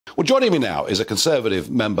Well, joining me now is a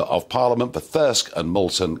Conservative Member of Parliament for Thirsk and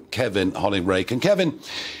Moulton, Kevin Hollinrake. And Kevin,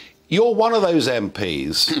 you're one of those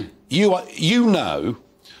MPs, you know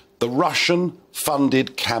the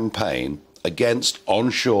Russian-funded campaign against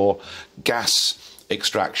onshore gas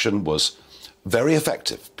extraction was very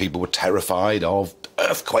effective. People were terrified of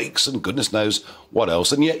earthquakes and goodness knows what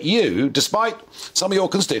else. And yet you, despite some of your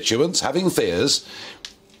constituents having fears,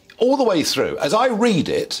 all the way through, as I read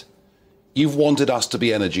it, you've wanted us to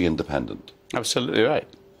be energy independent. Absolutely right.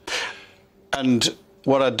 And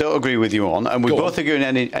what I don't agree with you on, and we both agree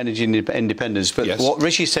on energy independence, but what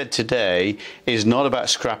Rishi said today is not about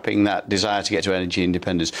scrapping that desire to get to energy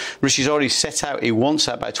independence. Rishi's already set out, he wants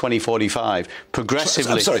that by 2045,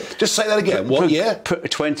 progressively. I'm sorry, just say that again. What year?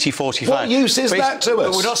 2045. What use is that to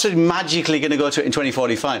us? We're not so magically going to go to it in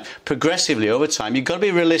 2045. Progressively, over time, you've got to be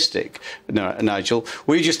realistic, Nigel.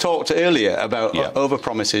 We just talked earlier about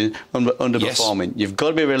over-promising, underperforming. You've got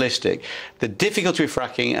to be realistic. The difficulty with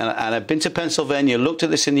fracking, and I've been to Pennsylvania, looked at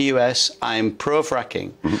this in the US, I'm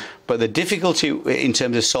pro-fracking. But the difficulty in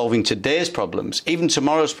terms of solving today's problems, even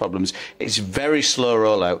tomorrow's problems, it's very slow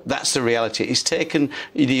rollout. That's the reality. It's taken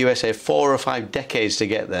the USA 4 or 5 decades to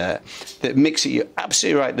get there. The mix, you're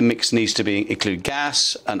absolutely right, the mix needs to include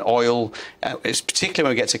gas and oil. It's particularly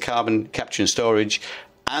when we get to carbon capture and storage,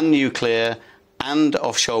 and nuclear, and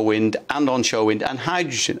offshore wind, and onshore wind, and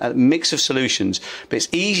hydrogen, a mix of solutions. But it's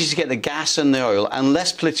easy to get the gas and the oil, and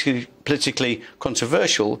less politically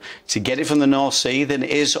controversial to get it from the North Sea than it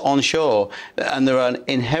is onshore. And there are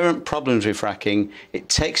inherent problems with fracking. It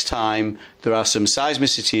takes time. There are some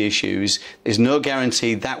seismicity issues. There's no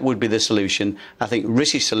guarantee that would be the solution. I think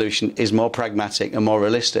Rishi's solution is more pragmatic and more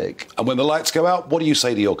realistic. And when the lights go out, what do you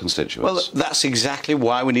say to your constituents? Well, that's exactly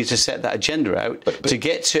why we need to set that agenda out to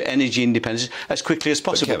get to energy independence as quickly as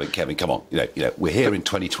possible. But Kevin, come on. You know, we're here in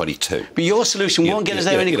 2022. But your solution won't get us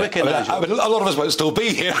there any quicker, Nigel. I mean, a lot of us won't still be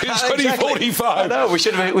here in 2045. No, we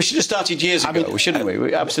should have started years ago, shouldn't we?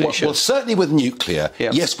 We absolutely should. Well, certainly with nuclear,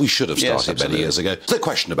 yes, we should have started many years ago. There's no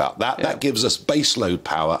question about that. That gives us baseload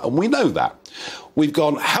power, and we know that. We've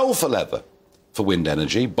gone hell for leather for wind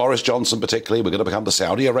energy. Boris Johnson particularly, we're going to become the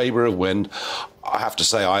Saudi Arabia of wind. I have to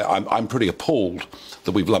say I'm pretty appalled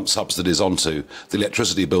that we've lumped subsidies onto the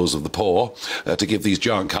electricity bills of the poor to give these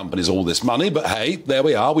giant companies all this money. But hey, there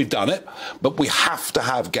we are, we've done it. But we have to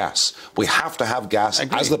have gas. We have to have gas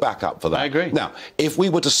as the backup for that. I agree. Now, if we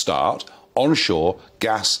were to start onshore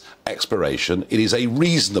gas exploration, it is a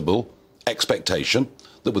reasonable expectation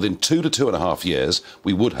that within 2 to 2.5 years,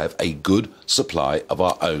 we would have a good supply of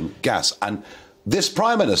our own gas. And this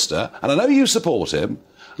Prime Minister, and I know you support him,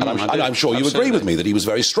 and I'm sure you agree with me that he was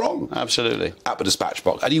very strong. Absolutely. At the dispatch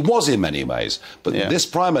box. And he was in many ways. But this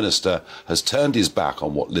Prime Minister has turned his back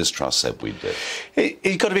on what Liz Truss said we'd do.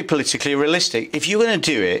 He's got to be politically realistic. If you're going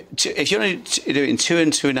to do it, if you're going to do it in 2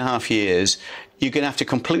 and 2.5 years, you're going to have to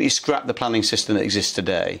completely scrap the planning system that exists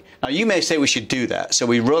today. Now, you may say we should do that, so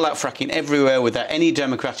we roll out fracking everywhere without any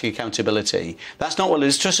democratic accountability. That's not what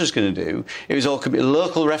Liz Truss was going to do. It was all could be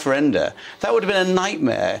local referenda. That would have been a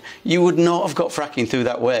nightmare. You would not have got fracking through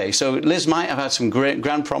that way. So Liz might have had some great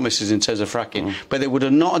grand promises in terms of fracking, but they would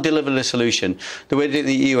have not delivered a solution. The way they did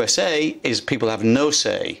it in the USA is people have no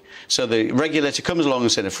say. So the regulator comes along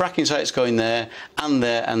and says, a fracking site's going there, and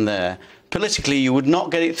there, and there. Politically, you would not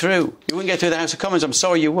get it through. You wouldn't get through the House of Commons. I'm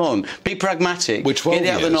sorry, you won't. Be pragmatic. We're 12 get it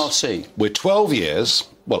out of the North Sea. We're 12 years.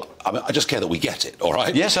 Well, I just care that we get it, all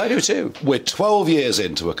right? Yes, I do too. We're 12 years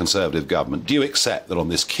into a Conservative government. Do you accept that on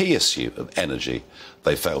this key issue of energy,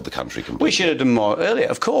 they failed the country completely? We should have done more earlier,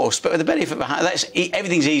 of course, but with the benefit of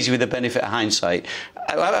everything's easy with the benefit of hindsight.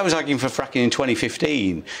 I was arguing for fracking in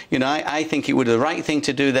 2015. You know, I think it would have the right thing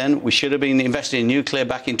to do then. We should have been investing in nuclear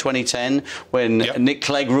back in 2010 when Nick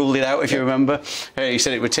Clegg ruled it out, if you remember. He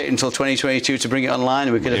said it would take until 2022 to bring it online,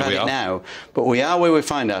 and we could have had it now. But we are where we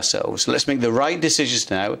find ourselves. So let's make the right decisions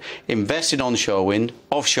now. Invest in onshore wind,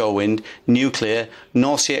 offshore wind, nuclear,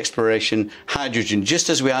 North Sea exploration, hydrogen, just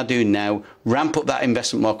as we are doing now. Ramp up that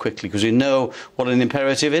investment more quickly because we know what an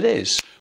imperative it is.